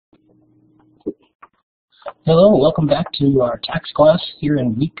Hello, welcome back to our tax class here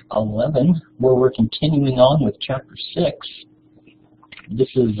in week 11, where we're continuing on with chapter 6. This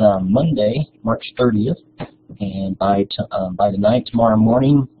is Monday, March 30th, and by tonight, tomorrow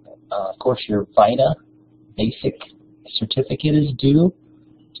morning, of course, your VITA basic certificate is due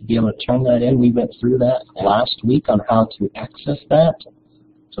to be able to turn that in. We went through that last week on how to access that.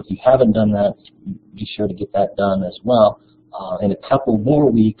 So if you haven't done that, be sure to get that done as well. In a couple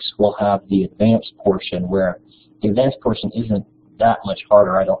more weeks, we'll have the advanced portion, where the advanced portion isn't that much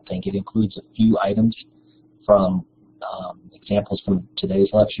harder, I don't think. It includes a few items from examples from today's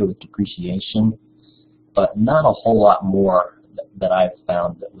lecture with depreciation, but not a whole lot more that I've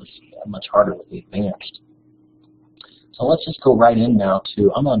found that was much harder with the advanced. So let's just go right in now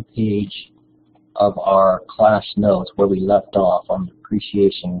to, I'm on page of our class notes where we left off on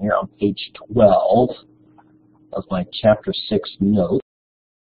depreciation here on page 12 of my chapter 6 notes.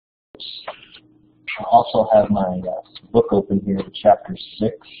 I also have my book open here to chapter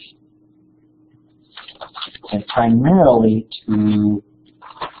 6, and primarily to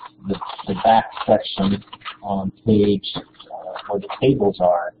the back section on page where the tables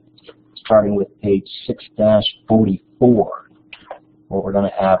are, starting with page 6-44, where we're going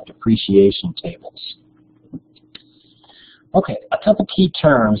to have depreciation tables. Okay, a couple key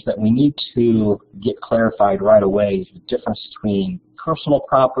terms that we need to get clarified right away is the difference between personal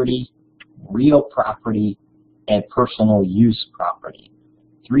property, real property, and personal use property.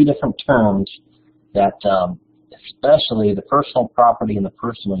 Three different terms that, especially the personal property and the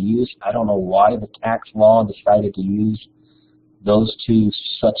personal use, I don't know why the tax law decided to use those two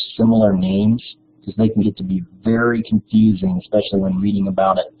such similar names, because they can get to be very confusing, especially when reading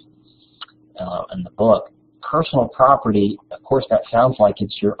about it in the book. Personal property, of course, that sounds like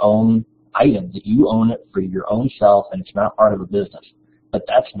it's your own item, that you own it for your own self and it's not part of a business. But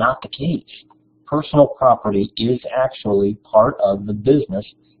that's not the case. Personal property is actually part of the business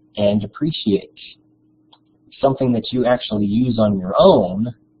and depreciates. Something that you actually use on your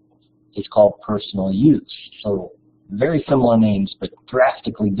own is called personal use. So very similar names, but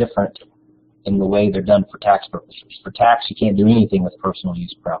drastically different in the way they're done for tax purposes. For tax, you can't do anything with personal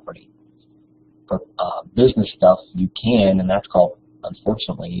use property. For business stuff, you can, and that's called,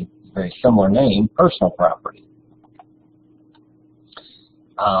 unfortunately, a very similar name, personal property.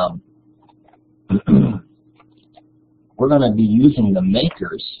 We're going to be using the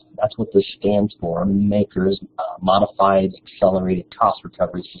MAKERS. That's what this stands for, MAKERS, Modified Accelerated Cost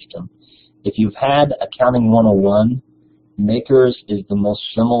Recovery System. If you've had Accounting 101, MAKERS is the most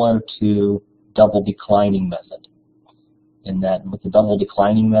similar to double declining method. In that, with the double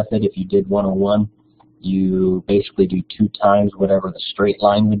declining method, if you did 101, you basically do 2 times whatever the straight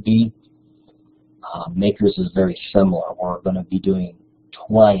line would be. MAKERS is very similar. We're going to be doing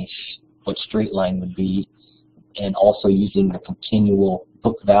twice what straight line would be, and also using the continual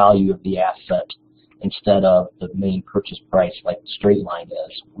book value of the asset instead of the main purchase price like the straight line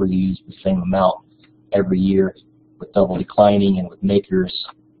does. We use the same amount every year. With double declining and with MAKERS,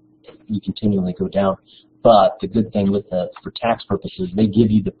 you continually go down. But the good thing with for tax purposes, they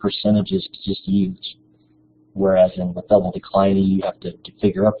give you the percentages to just use. Whereas with double declining, you have to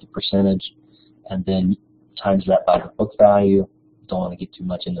figure up the percentage and then times that by the book value. Don't want to get too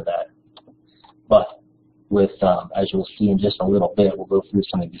much into that. But with, as you'll see in just a little bit, we'll go through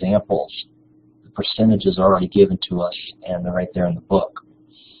some examples. The percentages are already given to us, and they're right there in the book.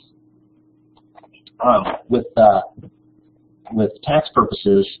 With tax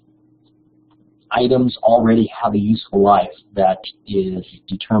purposes, items already have a useful life that is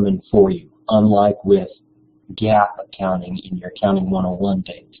determined for you, unlike with GAAP accounting in your Accounting 101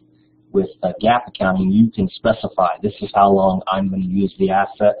 days. With GAAP accounting, you can specify, this is how long I'm going to use the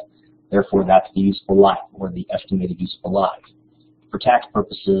asset, therefore that's the useful life, or the estimated useful life. For tax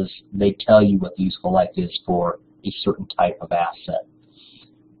purposes, they tell you what the useful life is for a certain type of asset.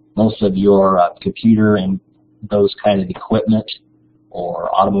 Most of your computer and those kind of equipment,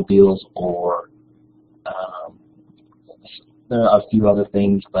 or automobiles, or there are a few other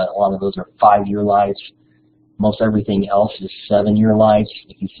things, but a lot of those are 5-year lives. Most everything else is 7-year lives.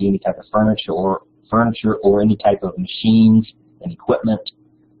 If you see any type of furniture or any type of machines and equipment,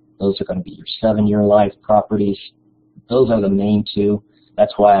 those are going to be your 7-year life properties. Those are the main two.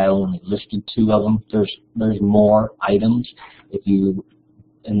 That's why I only listed 2 of them. There's more items.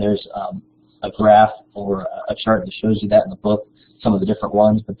 And there's a graph or a chart that shows you that in the book, some of the different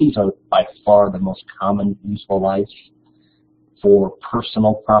ones, but these are by far the most common useful lives for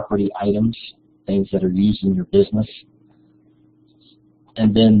personal property items, things that are used in your business.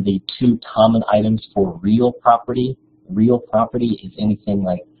 And then the 2 common items for real property. Real property is anything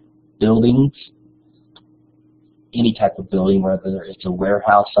like buildings, any type of building, whether it's a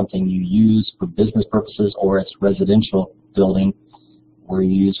warehouse, something you use for business purposes, or it's residential building where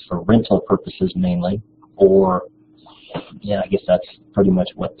you use for rental purposes mainly, or yeah, I guess that's pretty much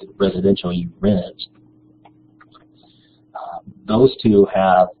what the residential you rent. Those two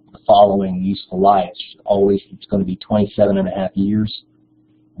have the following useful lives. Always, it's going to be 27.5 years.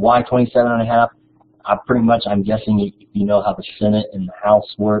 Why 27.5? I'm guessing if you know how the Senate and the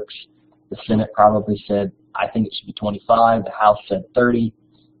House works, the Senate probably said, I think it should be 25. The House said 30,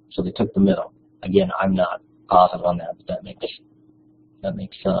 so they took the middle. Again, I'm not positive on that, but that makes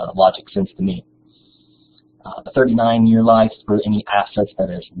logic sense to me. The 39-year life for any assets that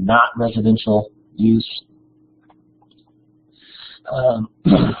is not residential use.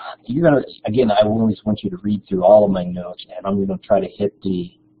 You're gonna, again, I always want you to read through all of my notes, and I'm going to try to hit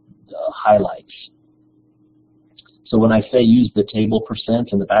the highlights. So when I say use the table percent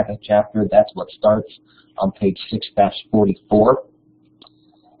in the back of the chapter, that's what starts on page 6-44.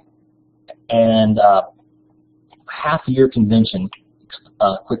 And half-year convention,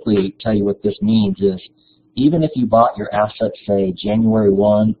 quickly tell you what this means is, even if you bought your assets, say, January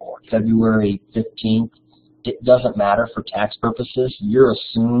 1 or February 15th, it doesn't matter for tax purposes. You're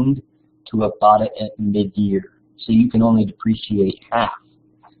assumed to have bought it at mid-year, so you can only depreciate half.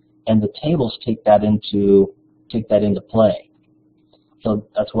 And the tables take that into play. So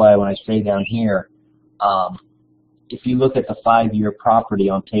that's why when I say down here, if you look at the 5-year property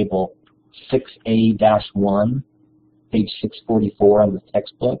on table 6A-1, page 644 on the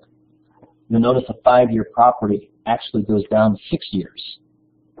textbook, you'll notice a 5-year property actually goes down to 6 years.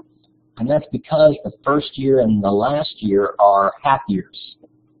 And that's because the first year and the last year are half years.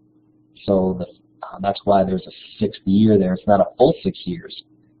 So that's why there's a 6th year there. It's not a full 6 years.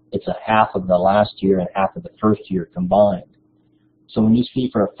 It's a half of the last year and half of the first year combined. So when you see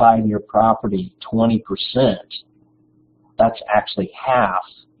for a 5-year property 20%, that's actually half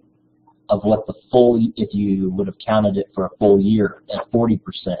of what the full, if you would have counted it for a full year, at 40%,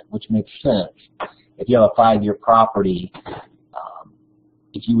 which makes sense. If you have a 5-year property,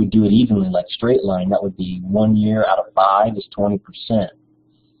 if you would do it evenly like straight line, that would be 1 year out of 5 is 20%.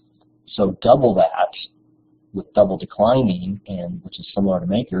 So double that with double declining, and which is similar to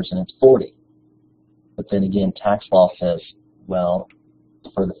makers, and it's 40. But then again, tax law says, well,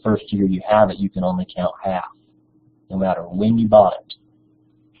 for the first year you have it, you can only count half, no matter when you bought it.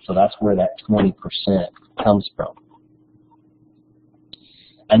 So that's where that 20% comes from.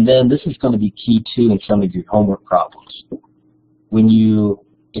 And then this is going to be key too in some of your homework problems.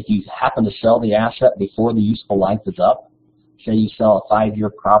 If you happen to sell the asset before the useful life is up, say you sell a 5-year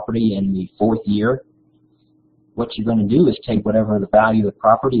property in the 4th year, what you're going to do is take whatever the value of the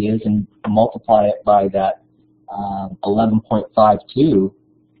property is and multiply it by that 11.52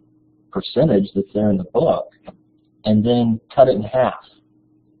 percentage that's there in the book, and then cut it in half.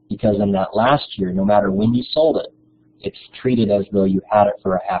 Because in that last year, no matter when you sold it, it's treated as though you had it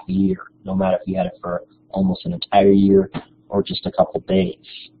for a half a year, no matter if you had it for almost an entire year or just a couple days.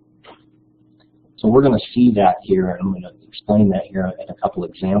 So we're going to see that here, and I'm going to explain that here in a couple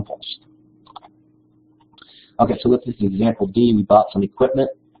examples. Okay, so with this example D, we bought some equipment.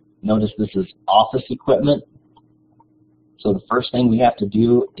 Notice this is office equipment. So the first thing we have to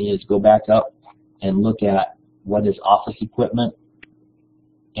do is go back up and look at what is office equipment.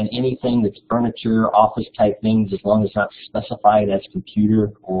 And anything that's furniture, office type things, as long as it's not specified as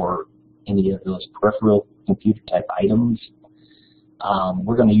computer or any of those peripheral computer type items,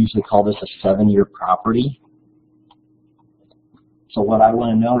 we're going to usually call this a 7-year property. So what I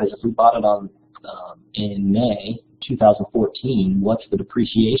want to know is if we bought it on in May 2014, what's the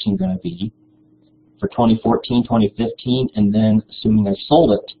depreciation going to be for 2014, 2015, and then assuming I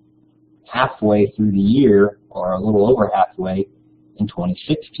sold it halfway through the year or a little over halfway in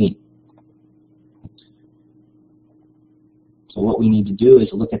 2016. So what we need to do is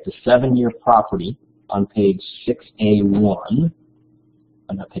look at the 7-year property on page 6A1,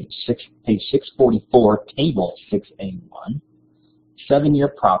 on page 644, table 6A1, 7-year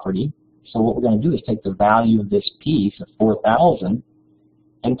property. So what we're going to do is take the value of this piece of $4,000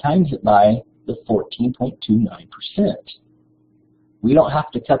 and times it by the 14.29%. We don't have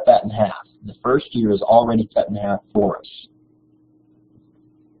to cut that in half. The first year is already cut in half for us.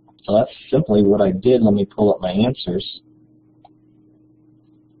 So that's simply what I did. Let me pull up my answers.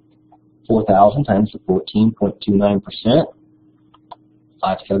 4,000 times the 14.29%,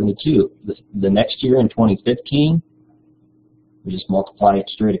 572. The next year in 2015, we just multiply it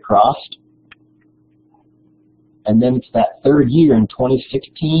straight across. And then it's that 3rd year in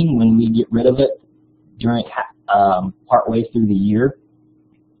 2016 when we get rid of it during partway through the year.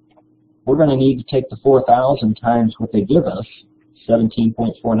 we're going to need to take the 4,000 times what they give us,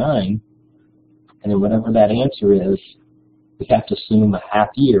 17.49, and then whatever that answer is, we have to assume a half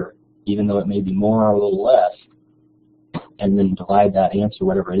year, even though it may be more or a little less, and then divide that answer,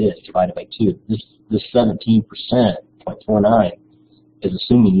 whatever it is, divided by 2. This 17.49 is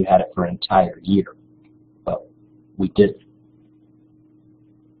assuming you had it for an entire year, but we didn't.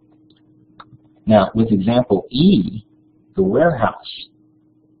 Now, with example E, the warehouse.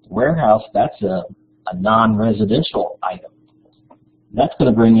 The warehouse, that's a non-residential item. That's going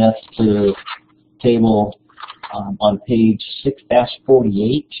to bring us to table on page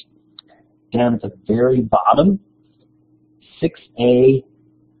 6-48, down at the very bottom, 6A-8.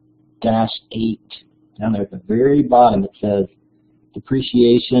 Down there at the very bottom, it says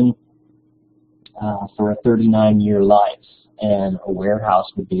depreciation for a 39-year life. And a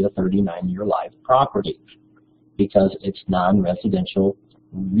warehouse would be a 39-year life property because it's non-residential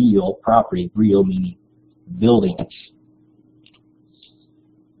real property, real meaning buildings.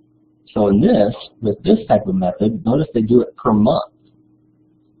 So in this, with this type of method, notice they do it per month.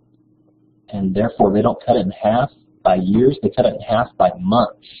 And therefore, they don't cut it in half by years, they cut it in half by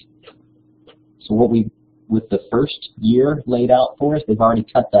months. So what with the first year laid out for us, they've already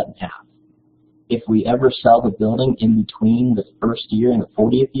cut that in half. If we ever sell the building in between the first year and the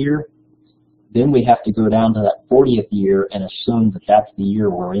 40th year, then we have to go down to that 40th year and assume that that's the year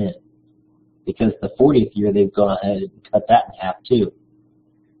we're in. Because the 40th year, they've gone ahead and cut that in half too.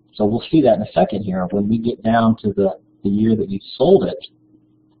 So we'll see that in a second here. When we get down to the year that you sold it,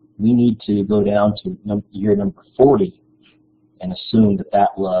 we need to go down to year number 40 and assume that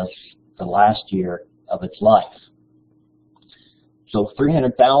that was the last year of its life. So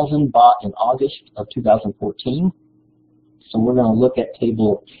 $300,000 bought in August of 2014. So we're going to look at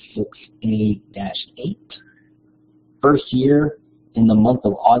table 6A-8. First year in the month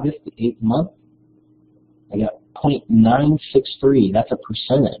of August, the 8th month, I got 0.963. That's a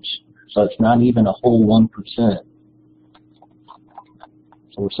percentage. So it's not even a whole 1%.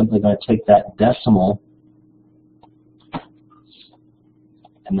 So we're simply going to take that decimal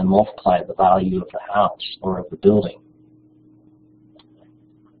and then multiply the value of the house or of the building.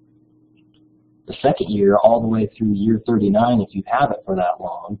 The second year, all the way through year 39, if you have it for that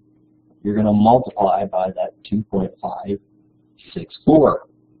long, you're going to multiply by that 2.564%.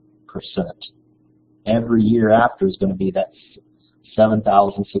 Every year after is going to be that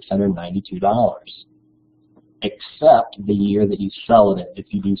 $7,692, except the year that you sell it in, if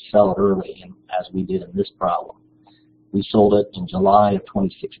you do sell it early, and as we did in this problem. We sold it in July of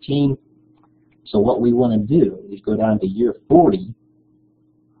 2016. So what we want to do is go down to year 40,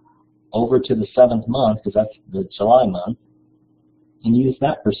 over to the 7th month, because that's the July month, and use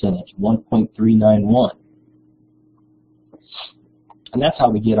that percentage, 1.391. And that's how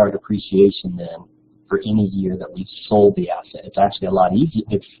we get our depreciation then for any year that we sold the asset. It's actually a lot easier.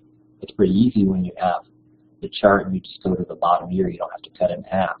 It's pretty easy when you have the chart and you just go to the bottom year. You don't have to cut it in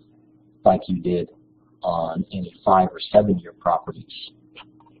half like you did on any 5 or 7 year properties.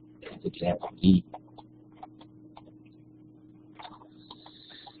 Example D.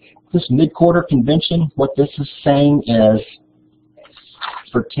 This mid-quarter convention, what this is saying is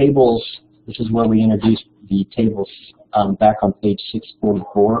for tables, this is where we introduced the tables back on page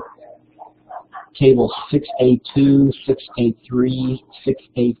 644. Tables 6A2, 6A3,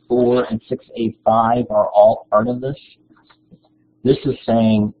 6A4, and 6A5 are all part of this. This is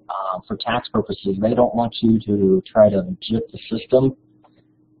saying, for tax purposes, they don't want you to try to jip the system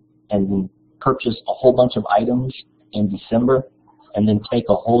and purchase a whole bunch of items in December and then take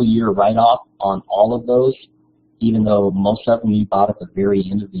a whole year write-off on all of those, even though most of them you bought at the very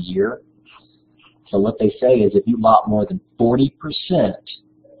end of the year. So what they say is if you bought more than 40%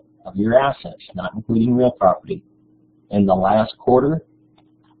 of your assets, not including real property, in the last quarter,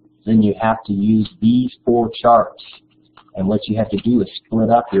 then you have to use these 4 charts. And what you have to do is split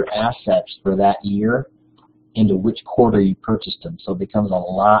up your assets for that year into which quarter you purchased them. So it becomes a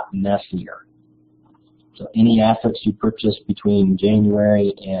lot messier. So any assets you purchase between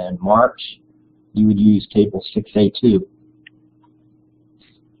January and March, you would use table 6A2.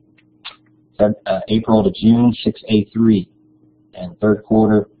 April to June, 6A3. And third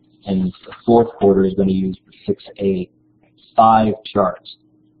quarter and the fourth quarter is going to use the 6A5 charts.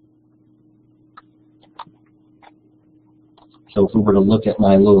 So if we were to look at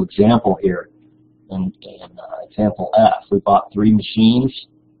my little example here, in example F, we bought 3 machines,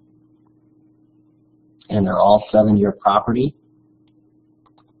 and they're all 7-year property.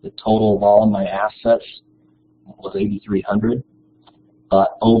 The total of all of my assets was $8,300,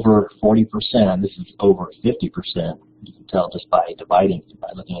 but over 40%, this is over 50%, you can tell just by dividing, by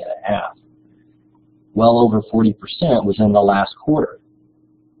looking at an half. Well over 40% was in the last quarter.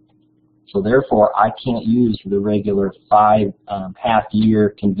 So therefore, I can't use the regular half-year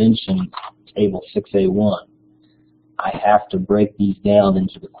convention table 6A1. I have to break these down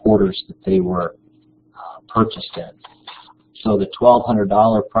into the quarters that they were purchased in. So the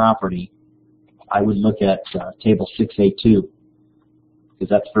 $1,200 property, I would look at table 6A2, because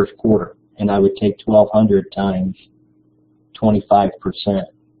that's first quarter, and I would take 1,200 times 25%.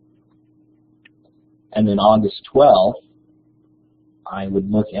 And then August 12th, I would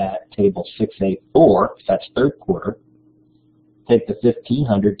look at table 6A4, that's third quarter, take the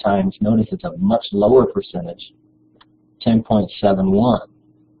 1,500 times, notice it's a much lower percentage, 10.71.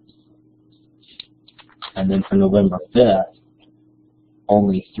 And then for November 5th,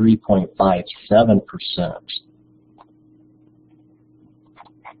 only 3.57%.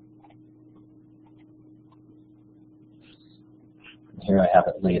 Here I have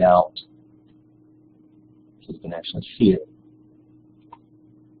it laid out so you can actually see it.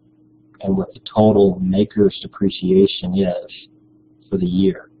 And what the total maker's depreciation is for the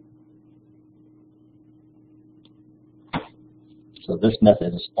year. So this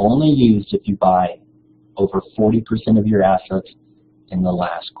method is only used if you buy over 40% of your assets in the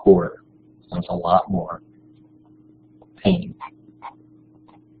last quarter. There's a lot more pain.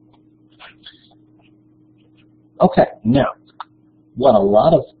 Okay, now, what a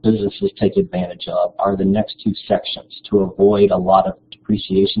lot of businesses take advantage of are the next two sections to avoid a lot of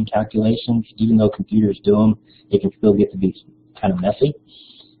depreciation calculations. Even though computers do them, it can still get to be kind of messy.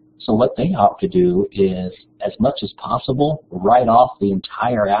 So what they opt to do is, as much as possible, write off the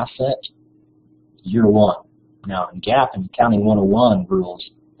entire asset year one. Now, in GAAP and Accounting 101 rules,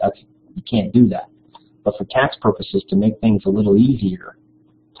 you can't do that. But for tax purposes, to make things a little easier,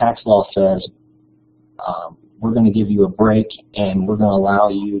 tax law says we're going to give you a break and we're going to allow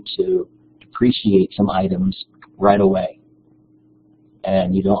you to depreciate some items right away.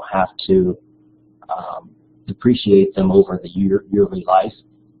 And you don't have to depreciate them over the yearly life.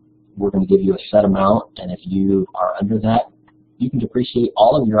 We're going to give you a set amount, and if you are under that, you can depreciate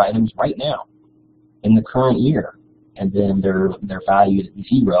all of your items right now in the current year, and then they're valued at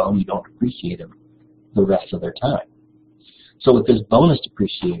zero, and you don't depreciate them the rest of their time. So with this bonus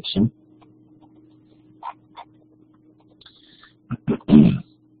depreciation,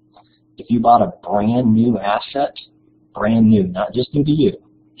 if you bought a brand new asset, brand new, not just new to you,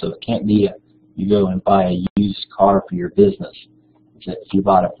 so it can't be you go and buy a used car for your business. If you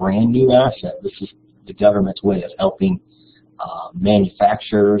bought a brand new asset, this is the government's way of helping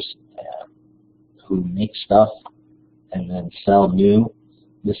manufacturers who make stuff and then sell new.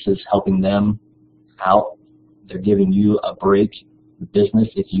 This is helping them out. They're giving you a break, the business,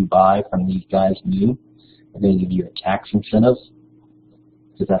 if you buy from these guys new. They're going to give you a tax incentive,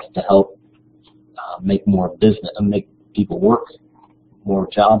 because that's to help make more business, make people work, more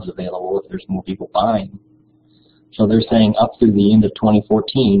jobs available if there's more people buying. So they're saying up through the end of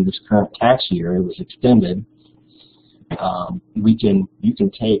 2014, this current tax year, it was extended. You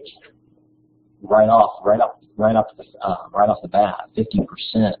can take right off the bat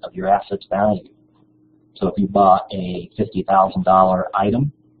 50% of your assets value. So if you bought a $50,000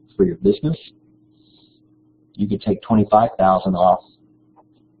 item for your business, you could take $25,000 off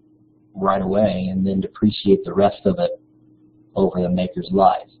right away and then depreciate the rest of it over the maker's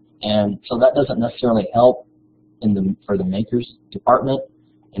life. And so that doesn't necessarily help for the maker's department,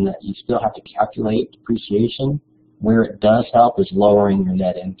 in that you still have to calculate depreciation. Where it does help is lowering your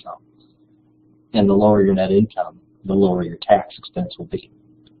net income. And the lower your net income, the lower your tax expense will be.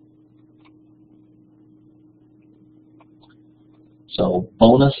 So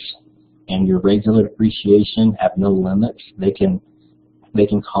bonus and your regular depreciation have no limits. They can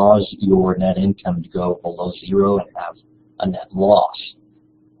cause your net income to go below zero and have a net loss.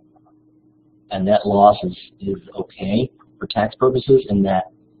 And net loss is okay for tax purposes, in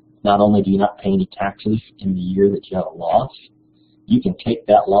that not only do you not pay any taxes in the year that you have a loss, you can take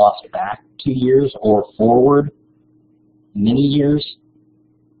that loss back 2 years or forward many years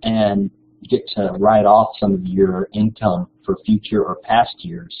and get to write off some of your income for future or past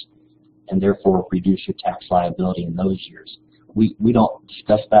years, and therefore reduce your tax liability in those years. We don't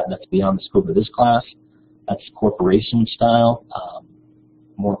discuss that. That's beyond the scope of this class. That's corporation style,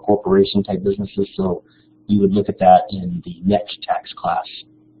 more corporation type businesses. So you would look at that in the next tax class,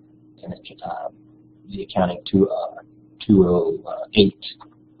 in the Accounting 208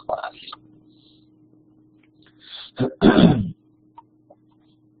 class.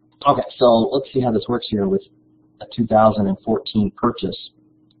 Okay, so let's see how this works here with a 2014 purchase.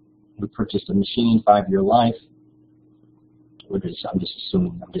 We purchased a machine, 5-year life. I'm just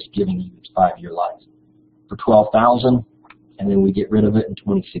assuming, I'm just giving you its 5-year life. For $12,000, and then we get rid of it in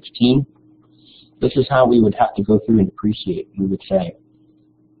 2016. This is how we would have to go through and depreciate. We would say,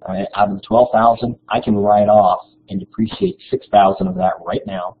 all right, out of the $12,000, I can write off and depreciate $6,000 of that right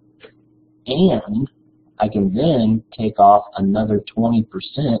now, and I can then take off another 20%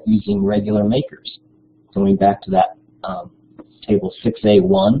 using regular makers. Going back to that table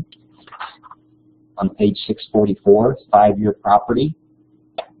 6A1 on page 644, 5-year property,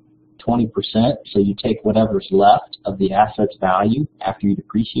 20%. So you take whatever's left of the asset's value after you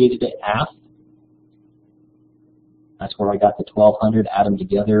depreciated it half. That's where I got the $1,200, add them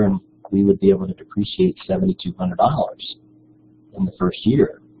together, and we would be able to depreciate $7,200 in the first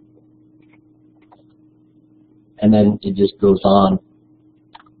year. And then it just goes on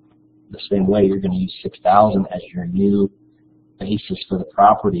the same way. You're going to use $6,000 as your new basis for the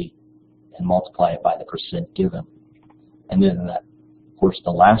property and multiply it by the percent given. And then that, of course, the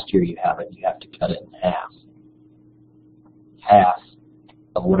last year you have it, you have to cut it in half. Half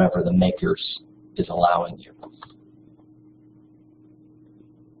of whatever the makers is allowing you.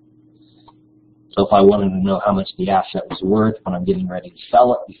 So if I wanted to know how much the asset was worth when I'm getting ready to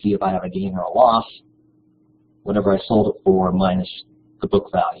sell it, to see if I have a gain or a loss, whatever I sold it for minus the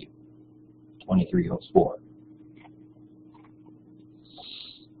book value, $2,304.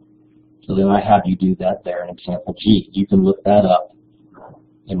 So then I have you do that there in example G. You can look that up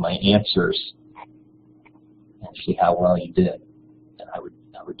in my answers and see how well you did. And I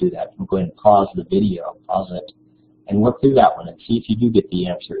would do that. I'm going to pause the video, pause it, and work through that one and see if you do get the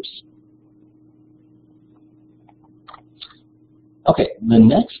answers. Okay, the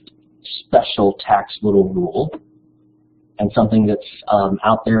next special tax little rule, and something that's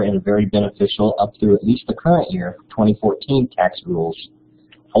out there and very beneficial up through at least the current year, 2014 tax rules.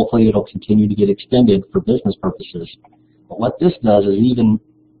 Hopefully it'll continue to get extended for business purposes. But what this does is, even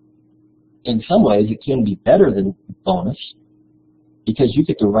in some ways, it can be better than bonus, because you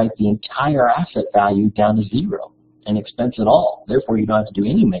get to write the entire asset value down to zero and expense it all. Therefore, you don't have to do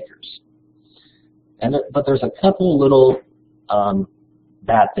any makers. But there's a couple little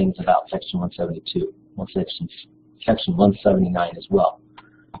bad things about Section 172, Section 179 as well,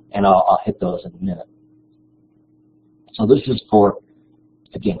 and I'll hit those in a minute. So this is for,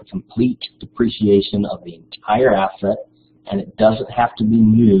 again, complete depreciation of the entire asset, and it doesn't have to be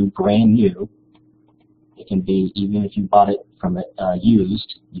new, brand new. It can be, even if you bought it from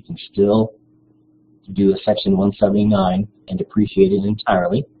used, you can still do a Section 179 and depreciate it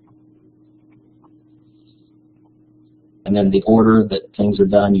entirely. And then the order that things are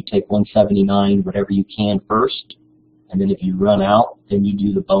done, you take 179, whatever you can first, and then if you run out, then you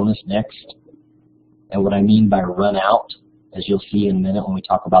do the bonus next. And what I mean by run out, as you'll see in a minute when we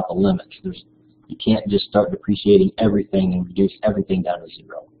talk about the limits, you can't just start depreciating everything and reduce everything down to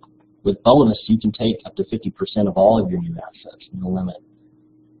zero. With bonus, you can take up to 50% of all of your new assets, no limit.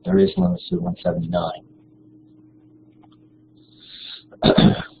 There is limits to 179.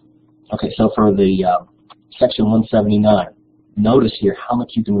 Okay, so for the Section 179, notice here how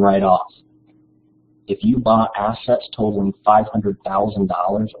much you can write off. If you bought assets totaling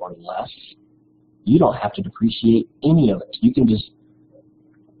 $500,000 or less, you don't have to depreciate any of it. You can just,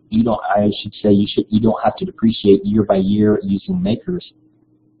 you don't have to depreciate year by year using makers,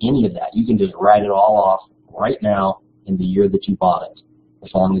 any of that. You can just write it all off right now in the year that you bought it,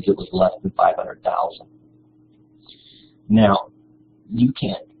 as long as it was less than $500,000. Now, you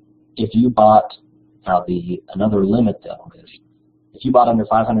can't, if you bought, another limit though is, if you bought under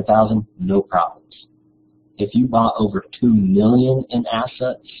 $500,000, no problems. If you bought over $2 million in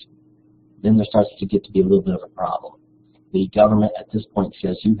assets, then there starts to get to be a little bit of a problem. The government at this point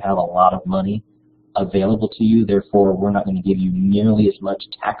says you have a lot of money available to you, therefore we're not going to give you nearly as much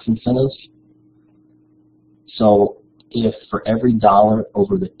tax incentives. So if for every dollar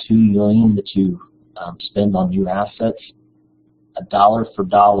over the $2 million that you spend on new assets, a dollar for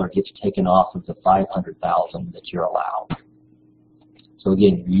dollar gets taken off of the $500,000 that you're allowed. So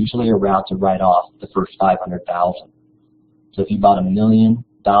again, you're usually allowed to write off the first $500,000. So if you bought $1 million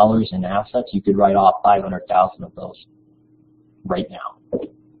in assets, you could write off $500,000 of those right now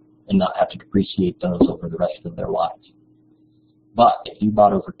and not have to depreciate those over the rest of their lives. But if you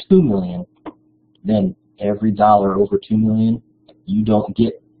bought over $2 million, then every dollar over $2 million, you don't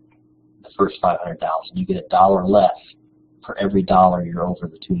get the first $500,000. You get $1 less for every dollar you're over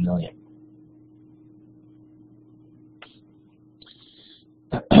the $2 million.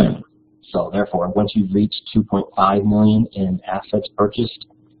 So therefore, once you've reached $2.5 million in assets purchased,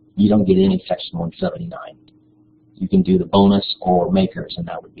 you don't get any Section 179. You can do the bonus or makers, and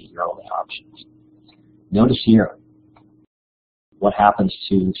that would be your only options. Notice here, what happens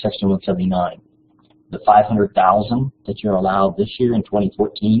to Section 179? The $500,000 that you're allowed this year in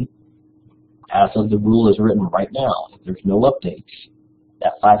 2014, as of the rule is written right now, if there's no updates,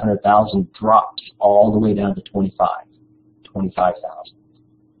 that $500,000 drops all the way down to $25,000.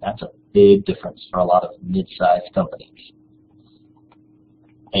 That's a big difference for a lot of mid-sized companies.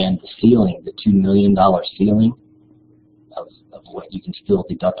 And the ceiling, the $2 million ceiling of what you can still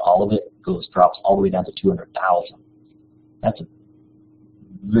deduct all of it, drops all the way down to $200,000. That's a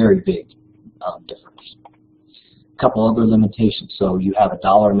very big difference. A couple other limitations. So you have a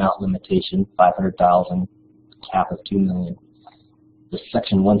dollar amount limitation, $500,000, cap of $2 million. The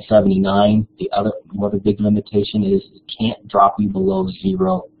Section 179, the other big limitation is it can't drop you below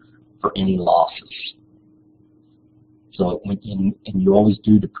zero for any losses. So and you always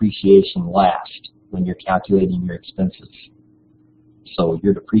do depreciation last when you're calculating your expenses. So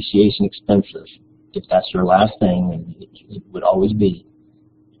your depreciation expenses, if that's your last thing, and it would always be,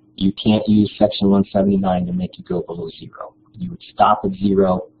 you can't use Section 179 to make you go below zero. You would stop at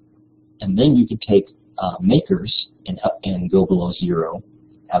zero, and then you could take makers and go below zero,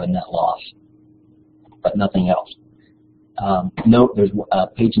 have a net loss, but nothing else. Note, there's a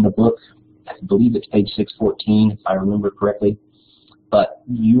page in the book, I believe it's page 614 if I remember correctly, but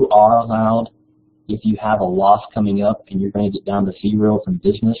you are allowed, if you have a loss coming up and you're going to get down to zero from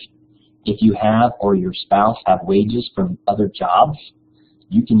business, if you have or your spouse have wages from other jobs,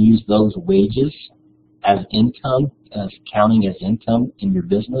 you can use those wages as income, as counting as income in your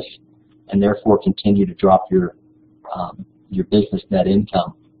business, and therefore continue to drop your business net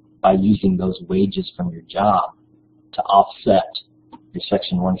income by using those wages from your job to offset your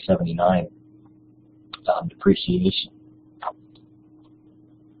Section 179 depreciation.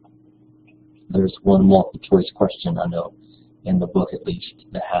 There's one multiple choice question, I know, in the book at least,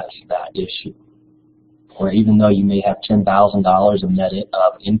 that has that issue. Where even though you may have $10,000 of net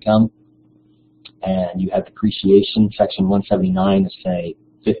income and you have depreciation, Section 179 is, say,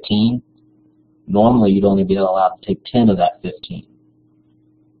 15, normally you'd only be allowed to take 10 of that 15.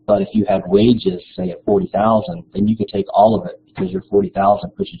 But if you had wages, say, at $40,000, then you could take all of it because your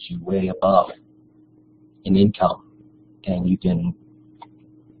 $40,000 pushes you way above in income, and you can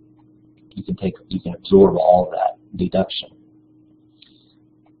absorb all of that deduction.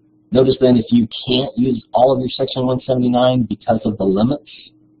 Notice then, if you can't use all of your Section 179 because of the limits,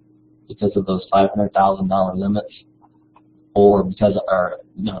 because of those $500,000 limits, or because of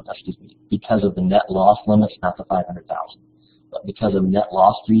the net loss limits, not the $500,000, but because of net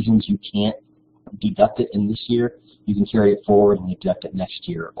loss reasons, you can't deduct it in this year. You can carry it forward and deduct it next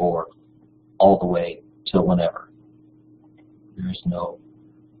year, or all the way till whenever. There is no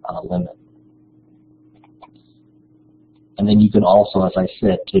limit. And then you can also, as I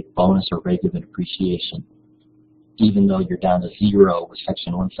said, take bonus or regular depreciation. Even though you're down to zero with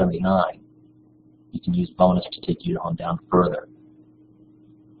Section 179, you can use bonus to take you on down further.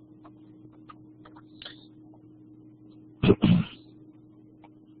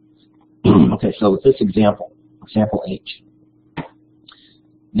 Okay, so with this example, example H,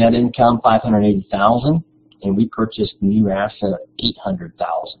 net income $580,000, and we purchased new asset of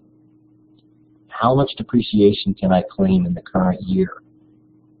 $800,000. How much depreciation can I claim in the current year?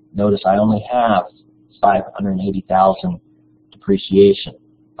 Notice I only have $580,000 depreciation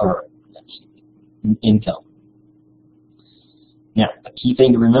or income. Now, a key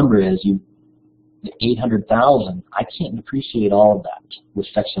thing to remember is the $800,000, I can't depreciate all of that with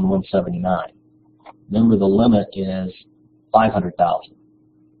Section 179. Remember, the limit is $500,000,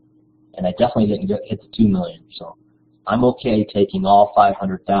 and I definitely didn't hit the $2 million, so I'm okay taking all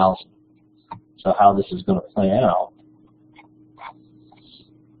 $500,000. So how this is going to play out,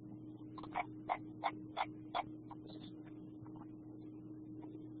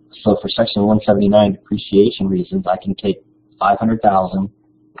 so for Section 179 depreciation reasons, I can take $500,000,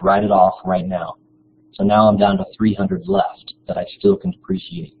 write it off right now. So now I'm down to $300 left that I still can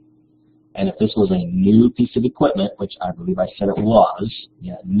depreciate. And if this was a new piece of equipment, which I believe I said it was,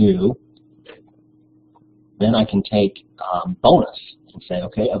 yeah, new, then I can take bonus and say,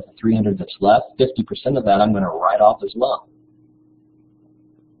 okay, of the $300 that's left, 50% of that I'm going to write off as well.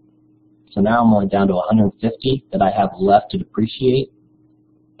 So now I'm only down to $150 that I have left to depreciate.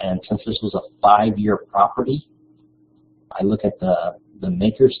 And since this was a 5-year property, I look at the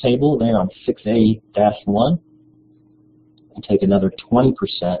makers table there on 6A-1 and take another 20%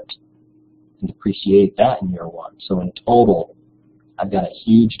 and depreciate that in year 1. So in total, I've got a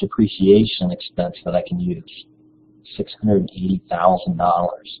huge depreciation expense that I can use, $680,000,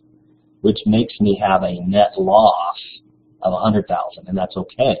 which makes me have a net loss of $100,000, and that's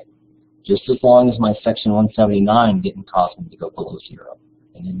okay just as long as my Section 179 didn't cause me to go below 0.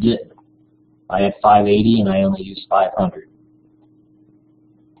 And it didn't. I had 580 and I only used 500.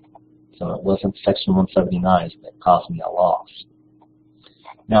 So it wasn't Section 179 that caused me a loss.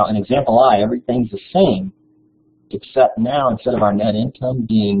 Now in example I, everything's the same, except now instead of our net income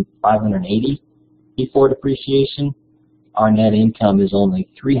being 580 before depreciation, our net income is only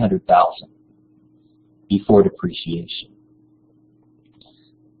 300,000 before depreciation.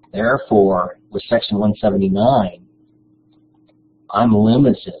 Therefore, with Section 179, I'm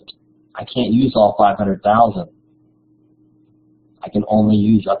limited. I can't use all 500,000. I can only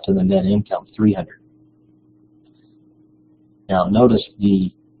use up to the net income, 300. Now notice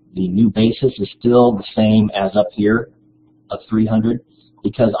the new basis is still the same as up here of 300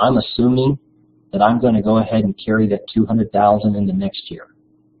 because I'm assuming that I'm going to go ahead and carry that 200,000 into next year.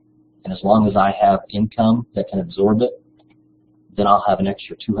 And as long as I have income that can absorb it, then I'll have an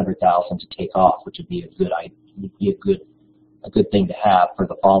extra 200,000 to take off, which would be a good thing to have for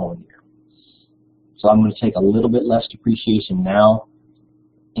the following year. So I'm going to take a little bit less depreciation now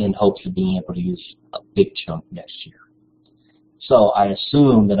in hopes of being able to use a big chunk next year. So I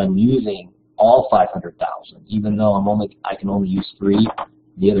assume that I'm using all 500,000, even though I can only use 3.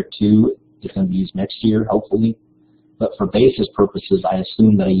 The other 2 is going to be used next year, hopefully. But for basis purposes, I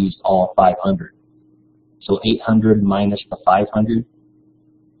assume that I used all 500. So 800 minus the 500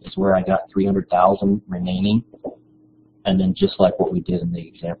 is where I got 300,000 remaining. And then just like what we did in the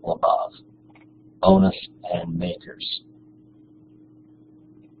example above, bonus and makers.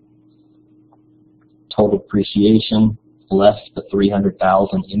 Total depreciation less the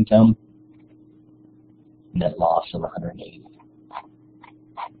 300,000 income, net loss of 180.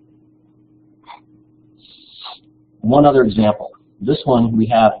 One other example. This one we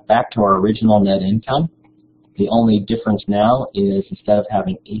have back to our original net income. The only difference now is instead of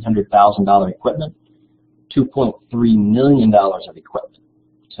having $800,000 equipment, $2.3 million of equipment.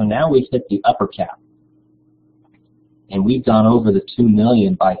 So now we've hit the upper cap. And we've gone over the $2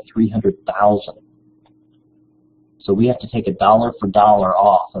 million by 300,000. So we have to take a dollar for dollar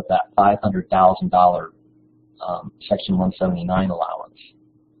off of that $500,000 Section 179 allowance.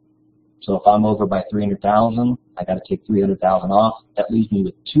 So if I'm over by 300,000, I got to take 300,000 off. That leaves me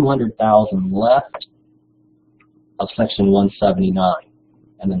with 200,000 left of Section 179,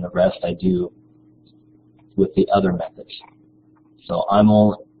 and then the rest I do with the other methods. So I'm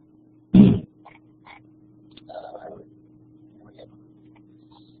only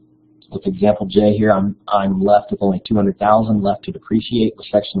with example J here, I'm left with only 200,000 left to depreciate with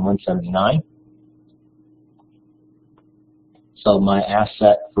Section 179. So my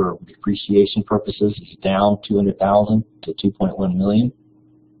asset for depreciation purposes is down 200,000 to 2.1 million.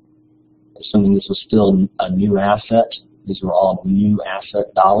 Assuming this was still a new asset, these were all new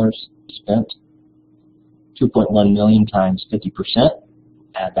asset dollars spent. 2.1 million times 50%,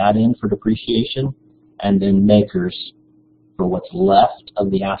 add that in for depreciation, and then makers for what's left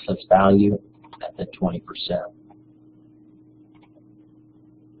of the asset's value at the 20%.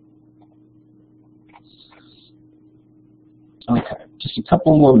 Okay, just a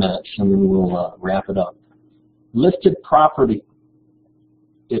couple more minutes and then we'll wrap it up. Listed property.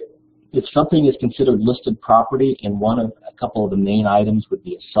 If something is considered listed property, and a couple of the main items would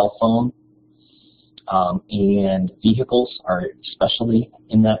be a cell phone, and vehicles are especially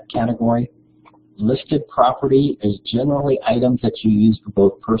in that category. Listed property is generally items that you use for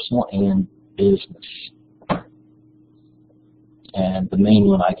both personal and business. And the main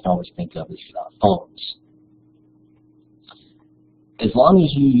one I can always think of is phones. As long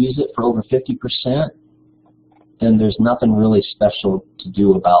as you use it for over 50%, then there's nothing really special to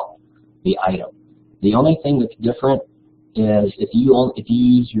do about the item. The only thing that's different is if you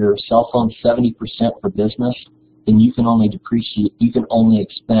use your cell phone 70% for business, then you can only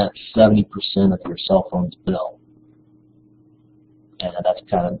expense 70% of your cell phone's bill. And that's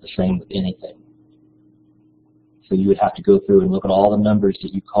kind of the same with anything. So you would have to go through and look at all the numbers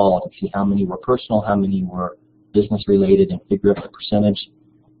that you called and see how many were personal, how many were business related, and figure out the percentage,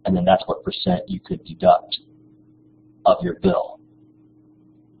 and then that's what percent you could deduct of your bill.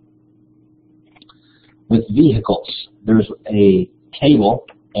 With vehicles, there's a table,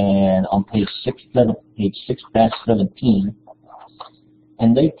 and on page 6-17,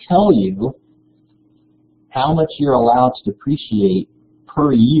 and they tell you how much you're allowed to depreciate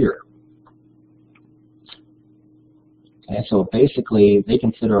per year. Okay, so basically, they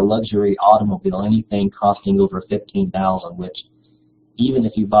consider a luxury automobile anything costing over $15,000, which even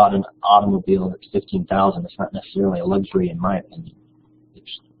if you bought an automobile that's $15,000, it's not necessarily a luxury in my opinion.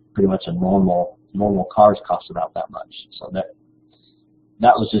 It's pretty much a normal cars cost about that much. So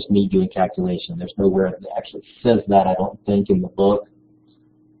that was just me doing calculation. There's nowhere that actually says that, I don't think, in the book.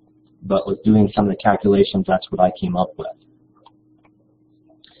 But with doing some of the calculations, that's what I came up with.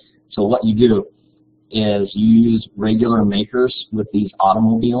 So what you do is you use regular makers with these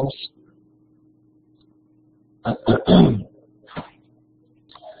automobiles.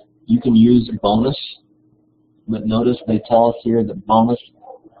 You can use bonus, but notice they tell us here that bonus,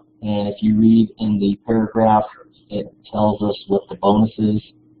 and if you read in the paragraph, it tells us what the bonus is.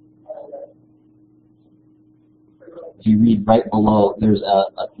 If you read right below, there's a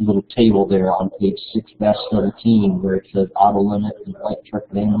little table there on page 6-17 where it says auto limit and light truck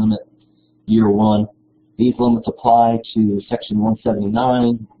van limit, year 1. These limits apply to section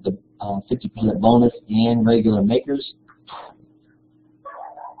 179, the 50% bonus, and regular makers.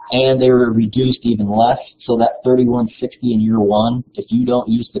 And they were reduced even less, so that 3160 in year 1, if you don't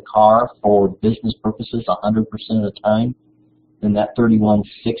use the car for business purposes 100% of the time, then that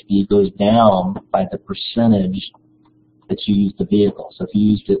 3160 goes down by the percentage that you use the vehicle. So if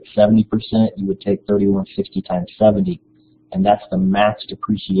you used it 70%, you would take 3160 times 70, and that's the max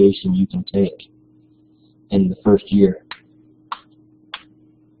depreciation you can take in the first year.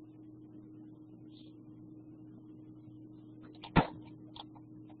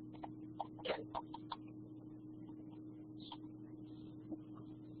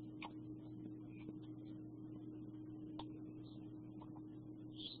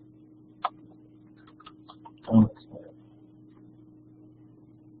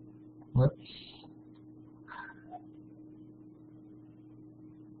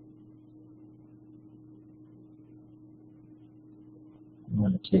 I'm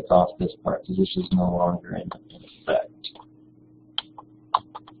going to take off this part because this is no longer in effect.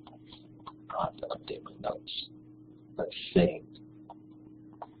 I'll have to update my notes. Let's save.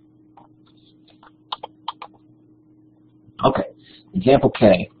 Okay, example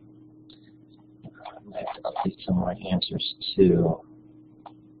K. I have to update some of my answers too.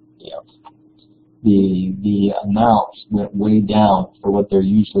 Yeah. The amounts went way down for what there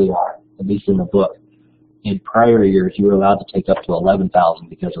usually are, at least in the book. In prior years, you were allowed to take up to 11,000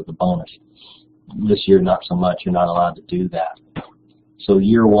 because of the bonus. This year, not so much. You're not allowed to do that. So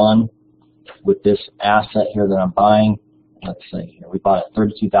year 1, with this asset here that I'm buying, let's see here, we bought a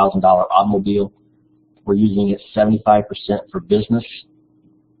 $32,000 automobile. We're using it 75% for business,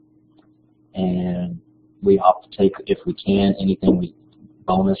 and we opt to take, if we can, anything we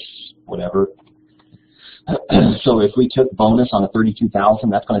bonus, whatever. So if we took bonus on a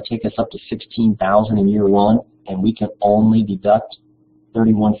 $32,000, that's going to take us up to $16,000 in year 1, and we can only deduct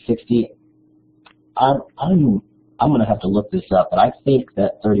 $3,160. I'm going to have to look this up, but I think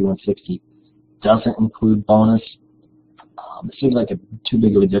that $3,160 doesn't include bonus. It seems like too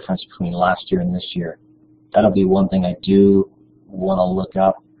big of a difference between last year and this year. That'll be one thing I do want to look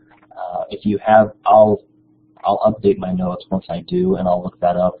up. If you have, I'll update my notes once I do, and I'll look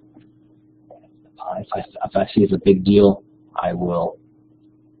that up. If I see it's a big deal, I will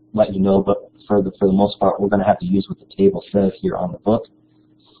let you know. But for the most part, we're going to have to use what the table says here on the book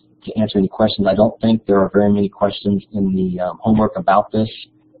to answer any questions. I don't think there are very many questions in the homework about this,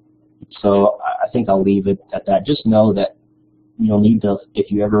 so I think I'll leave it at that. Just know that you'll need to,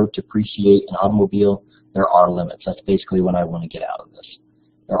 if you ever depreciate an automobile, there are limits. That's basically what I want to get out of this.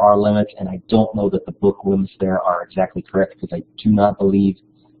 There are limits, and I don't know that the book limits there are exactly correct, because I do not believe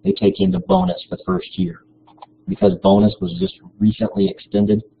they take into bonus the first year, because bonus was just recently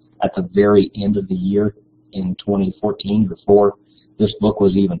extended at the very end of the year in 2014, before this book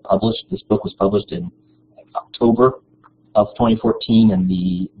was even published. This book was published in October of 2014, and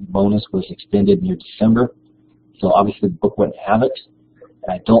the bonus was extended near December. So obviously the book wouldn't have it,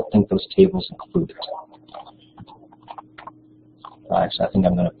 and I don't think those tables include it. Actually, I think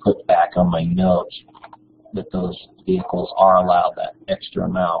I'm going to put back on my notes that those vehicles are allowed that extra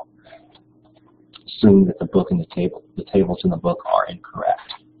amount, assuming that the book and the tables in the book are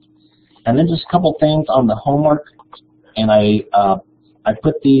incorrect. And then just a couple things on the homework, and I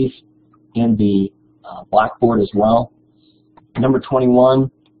put these in the blackboard as well. Number 21,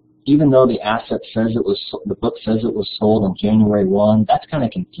 even though the asset says the book says it was sold on January 1, that's kind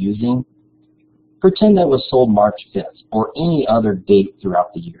of confusing. Pretend that it was sold March 5th or any other date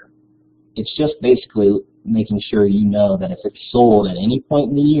throughout the year. It's just basically making sure you know that if it's sold at any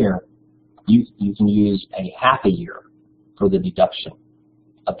point in the year, you can use a half a year for the deduction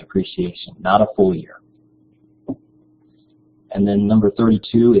of depreciation, not a full year. And then number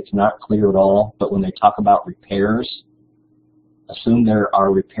 32, it's not clear at all, but when they talk about repairs, assume there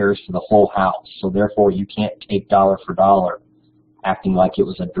are repairs to the whole house, so therefore you can't take dollar for dollar, acting like it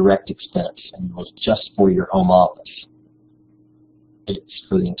was a direct expense and it was just for your home office. It's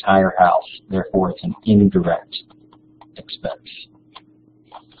for the entire house. Therefore, it's an indirect expense.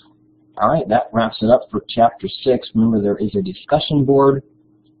 All right, that wraps it up for Chapter 6. Remember, there is a discussion board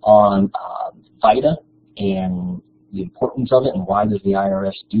on VITA and the importance of it and why does the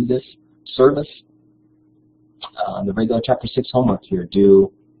IRS do this service. The regular Chapter 6 homework here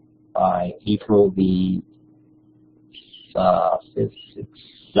due by April the 5th, 6th,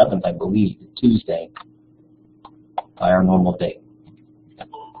 7th, I believe, Tuesday, by our normal date.